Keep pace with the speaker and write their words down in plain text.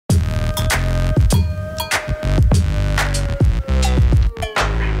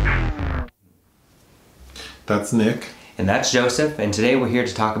That's Nick. And that's Joseph, and today we're here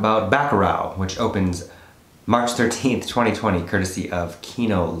to talk about Bacurau, which opens March 13th, 2020, courtesy of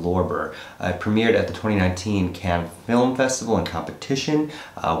Kino Lorber. It premiered at the 2019 Cannes Film Festival and Competition,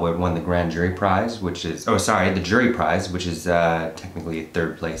 where it won the Grand Jury Prize, which is, the Jury Prize, which is technically a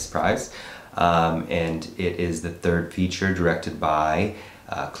third place prize. And it is the third feature directed by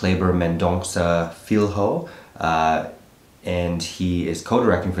Kleber Mendonça Filho, and he is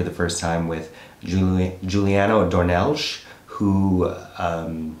co-directing for the first time with Juliano Dornelles, who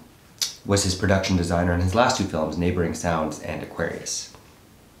was his production designer in his last two films, Neighboring Sounds and Aquarius.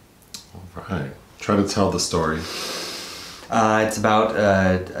 All right. Try to tell the story. It's about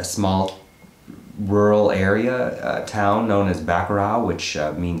a small rural area, town known as Bacurau, which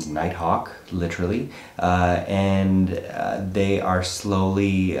means nighthawk, literally. And they are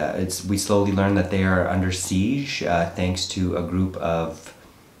slowly, we slowly learn that they are under siege thanks to a group of,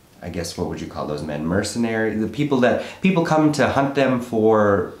 I guess, what would you call those men? Mercenary, the people come to hunt them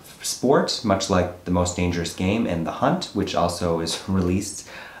for sport, much like The Most Dangerous Game and The Hunt, which also is released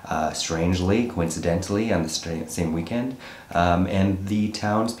strangely, coincidentally, on the same weekend. And the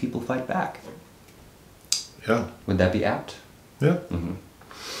townspeople fight back. Yeah. Would that be apt? Yeah. Mm-hmm.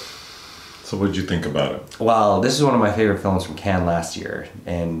 So what did you think about it? Well, this is one of my favorite films from Cannes last year,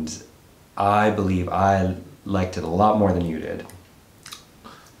 and I believe I liked it a lot more than you did.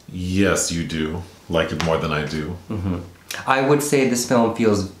 Yes, you do. Like it more than I do. Mm-hmm. I would say this film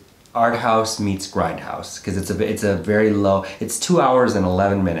feels art house meets grindhouse, because it's a very low, it's 2 hours and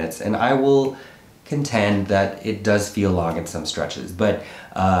 11 minutes, and I will contend that it does feel long in some stretches, but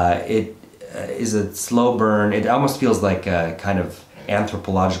it is a slow burn. It almost feels like a kind of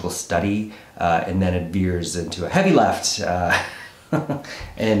anthropological study, and then it veers into a heavy left.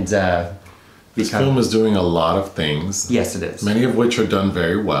 And this film is doing a lot of things. Yes, it is. Many of which are done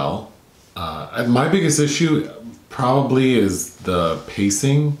very well. My biggest issue probably is the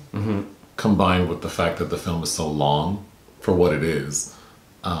pacing, mm-hmm. combined with the fact that the film is so long for what it is.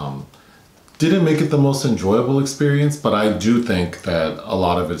 Didn't make it the most enjoyable experience, but I do think that a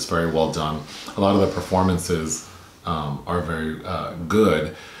lot of it's very well done. A lot of the performances are very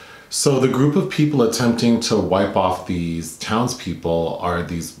good. So the group of people attempting to wipe off these townspeople are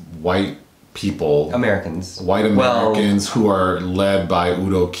these white people. Americans. White Americans who are led by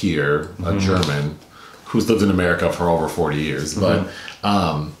Udo Kier, a mm-hmm. German, who's lived in America for over 40 years. Mm-hmm.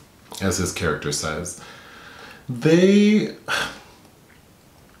 But as his character says,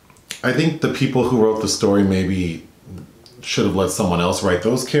 I think the people who wrote the story maybe should have let someone else write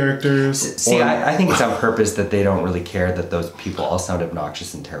those characters. See, I think it's on purpose that they don't really care that those people all sound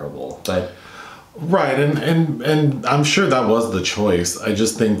obnoxious and terrible. But right, and I'm sure that was the choice. I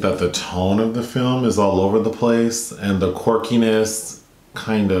just think that the tone of the film is all over the place, and the quirkiness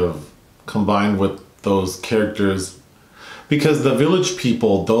kind of combined with those characters. Because the village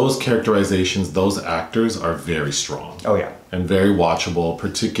people, those characterizations, those actors are very strong. Oh yeah. And very watchable,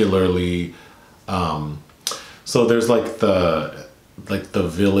 particularly, so there's like the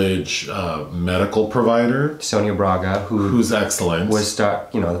village medical provider. Sônia Braga, who's excellent. Was the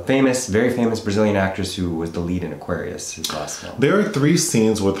very famous Brazilian actress who was the lead in Aquarius, his last film. There are 3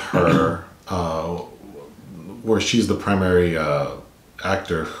 scenes with her where she's the primary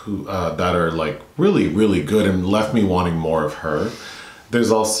actor who that are like really, really good and left me wanting more of her.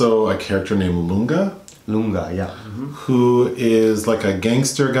 There's also a character named Lunga. Lunga, yeah. Mm-hmm. Who is like a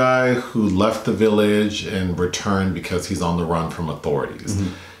gangster guy who left the village and returned because he's on the run from authorities.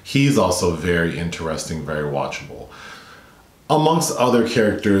 Mm-hmm. He's also very interesting, very watchable. Amongst other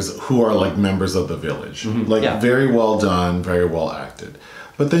characters who are like members of the village. Mm-hmm. Very well done, very well acted.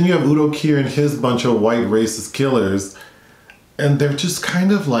 But then you have Udo Kier and his bunch of white racist killers, and they're just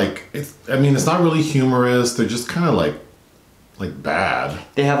kind of like, it's not really humorous, they're just kind of like bad.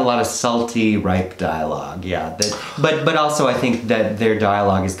 They have a lot of salty, ripe dialogue, yeah. But also I think that their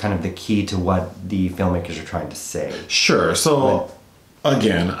dialogue is kind of the key to what the filmmakers are trying to say. Sure, so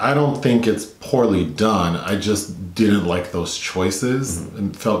again, I don't think it's poorly done, I just didn't like those choices, mm-hmm.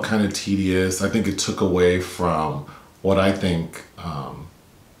 and felt kind of tedious. I think it took away from what I think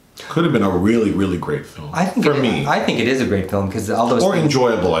could have been a really, really great film. I think it is a great film because all those things,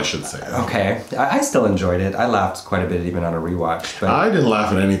 enjoyable, I should say. Okay, I still enjoyed it. I laughed quite a bit even on a rewatch. But I didn't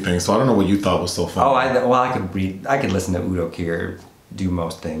laugh at anything, so I don't know what you thought was so funny. I could listen to Udo Kier do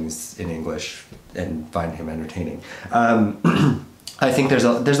most things in English and find him entertaining. I think there's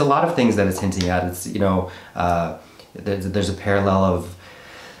a lot of things that it's hinting at. It's there's a parallel of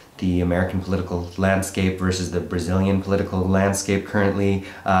the American political landscape versus the Brazilian political landscape currently.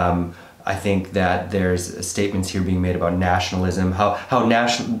 I think that there's statements here being made about nationalism, how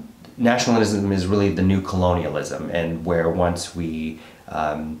nationalism is really the new colonialism, and where once we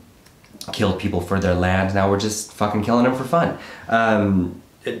killed people for their land, now we're just fucking killing them for fun.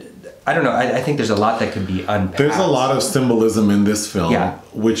 I don't know. I think there's a lot that could be unpacked. There's a lot of symbolism in this film, Yeah.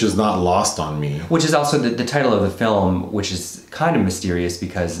 which is not lost on me. Which is also the title of the film, which is kind of mysterious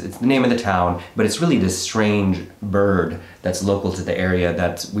because it's the name of the town, but it's really this strange bird that's local to the area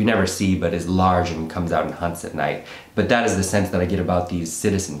that we never see but is large and comes out and hunts at night. But that is the sense that I get about these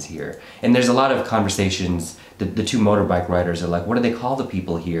citizens here. And there's a lot of conversations. The two motorbike riders are like, what do they call the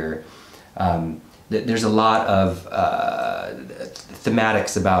people here? There's a lot of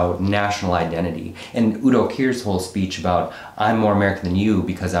thematics about national identity. And Udo Kier's whole speech about, I'm more American than you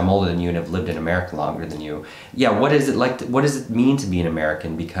because I'm older than you and have lived in America longer than you. Yeah, what is it like? What does it mean to be an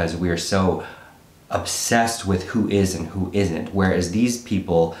American? Because we are so obsessed with who is and who isn't. Whereas these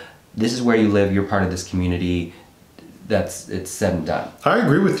people, this is where you live, you're part of this community. It's said and done. I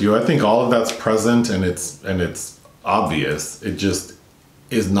agree with you. I think all of that's present and it's obvious. It just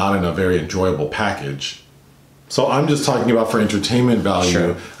is not in a very enjoyable package. So I'm just talking about for entertainment value.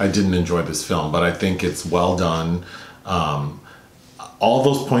 Sure. I didn't enjoy this film, but I think it's well done. All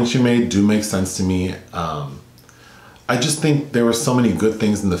those points you made do make sense to me. I just think there were so many good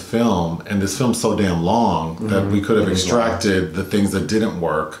things in the film, and this film's so damn long that we could have extracted the things that didn't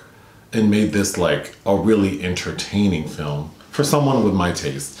work and made this like a really entertaining film for someone with my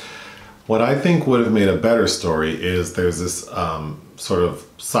taste. What I think would have made a better story is there's this sort of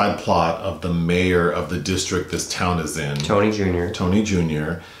side plot of the mayor of the district this town is in. Tony Jr.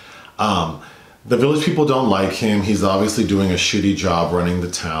 The village people don't like him. He's obviously doing a shitty job running the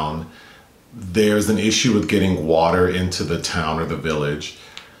town. There's an issue with getting water into the town or the village.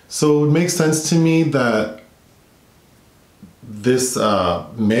 So it would make sense to me that this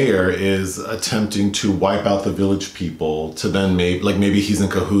mayor is attempting to wipe out the village people to then maybe he's in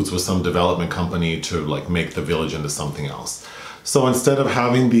cahoots with some development company to like make the village into something else. So instead of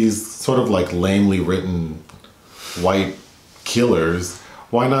having these sort of like lamely written white killers,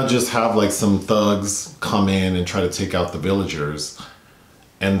 why not just have like some thugs come in and try to take out the villagers?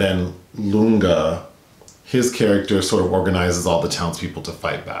 And then Lunga, his character, sort of organizes all the townspeople to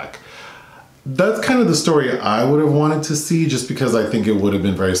fight back. That's kind of the story I would have wanted to see, just because I think it would have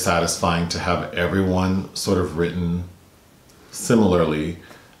been very satisfying to have everyone sort of written similarly.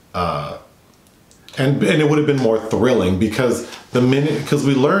 And it would have been more thrilling because we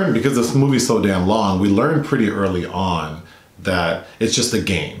learned, because this movie's so damn long, we learned pretty early on that it's just a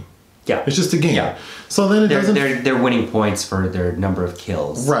game. Yeah. It's just a game. Yeah. So then they're winning points for their number of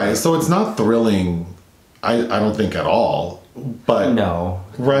kills. Right. So it's not thrilling, I don't think at all. But no.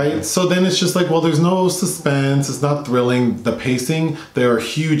 Right? So then it's just like, well, there's no suspense, it's not thrilling. The pacing, there are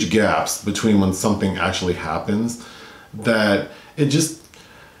huge gaps between when something actually happens that it just,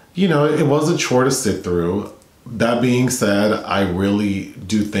 it was a chore to sit through. That being said, I really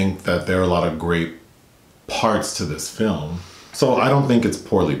do think that there are a lot of great parts to this film. So I don't think it's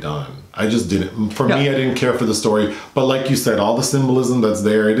poorly done. I just didn't, for me, I didn't care for the story. But like you said, all the symbolism that's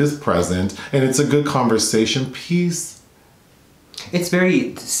there, it is present. And it's a good conversation piece. It's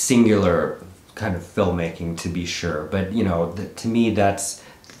very singular kind of filmmaking, to be sure. But, to me,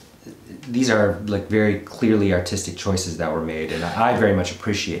 these are like very clearly artistic choices that were made. And I very much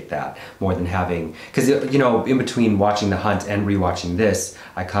appreciate that more than having, because, in between watching The Hunt and rewatching this,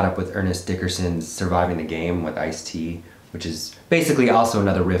 I caught up with Ernest Dickerson's Surviving the Game with Ice-T, which is basically also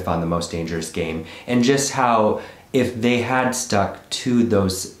another riff on The Most Dangerous Game. And just how, if they had stuck to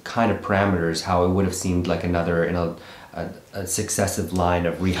those kind of parameters, how it would have seemed like another, a successive line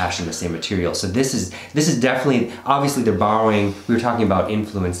of rehashing the same material. So this is definitely, obviously they're borrowing, we were talking about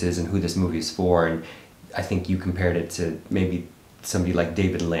influences and who this movie is for, and I think you compared it to maybe somebody like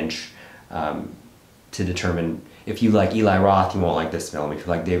David Lynch, to determine if you like Eli Roth, you won't like this film. If you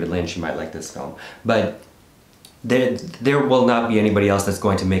like David Lynch, you might like this film. But there will not be anybody else that's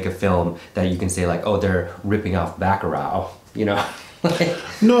going to make a film that you can say like, oh, they're ripping off Bacurau,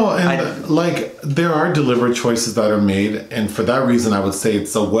 No, and there are deliberate choices that are made, and for that reason I would say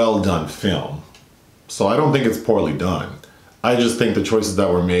it's a well done film. So I don't think it's poorly done. I just think the choices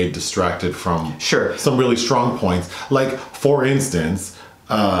that were made distracted from some really strong points. Like, for instance,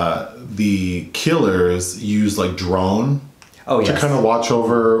 the killers use like drone to kind of watch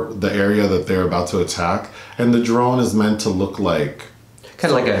over the area that they're about to attack, and the drone is meant to look like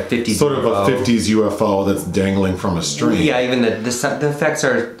kind of like a 50s sort of UFO. a 50s UFO that's dangling from a string. Yeah, even the effects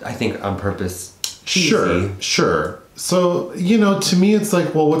are, I think, on purpose cheesy. Sure. So, to me it's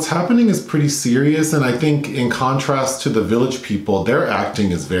like, well, what's happening is pretty serious, and I think in contrast to the village people, their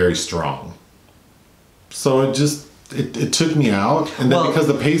acting is very strong. So it just it took me out. And then because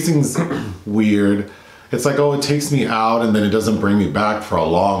the pacing's weird, it's like, oh, it takes me out and then it doesn't bring me back for a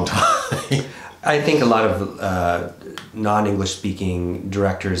long time. I think a lot of non-English speaking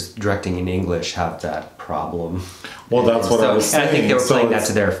directors directing in English have that problem. Well, that's what I was saying. And I think they were playing that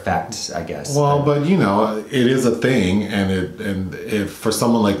to their effect, I guess. Well, but you know, it is a thing, and if for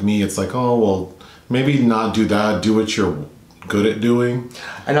someone like me, it's like, oh, well, maybe not do that. Do what you're good at doing.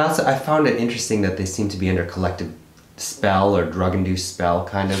 And also, I found it interesting that they seem to be under collective spell or drug-induced spell,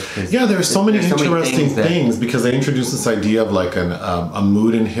 kind of. Yeah, there's so many interesting things because they introduced this idea of like a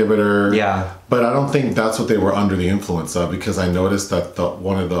mood inhibitor. Yeah. But I don't think that's what they were under the influence of, because I noticed that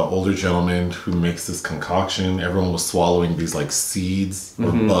one of the older gentlemen who makes this concoction, everyone was swallowing these like seeds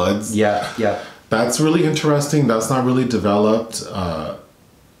or buds. Yeah, yeah. That's really interesting. That's not really developed.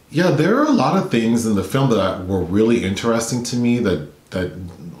 Yeah, there are a lot of things in the film that were really interesting to me that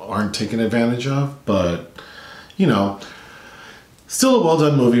aren't taken advantage of, but you know, still a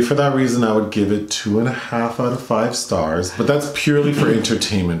well-done movie. For that reason, I would give it 2.5 out of 5 stars. But that's purely for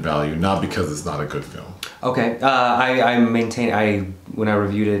entertainment value, not because it's not a good film. Okay, I maintain. When I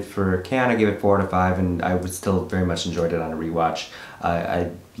reviewed it for Cannes, I gave it 4 out of 5, and I would still very much enjoyed it on a rewatch.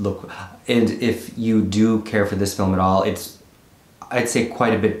 And if you do care for this film at all, it's, I'd say,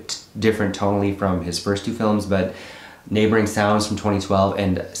 quite a bit different tonally from his first 2 films, but Neighboring Sounds from 2012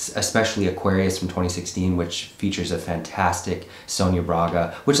 and especially Aquarius from 2016, which features a fantastic Sônia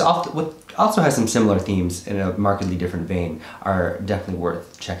Braga, which also has some similar themes in a markedly different vein, are definitely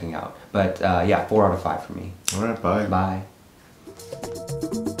worth checking out. But yeah, 4 out of 5 for me. All right, bye. Bye.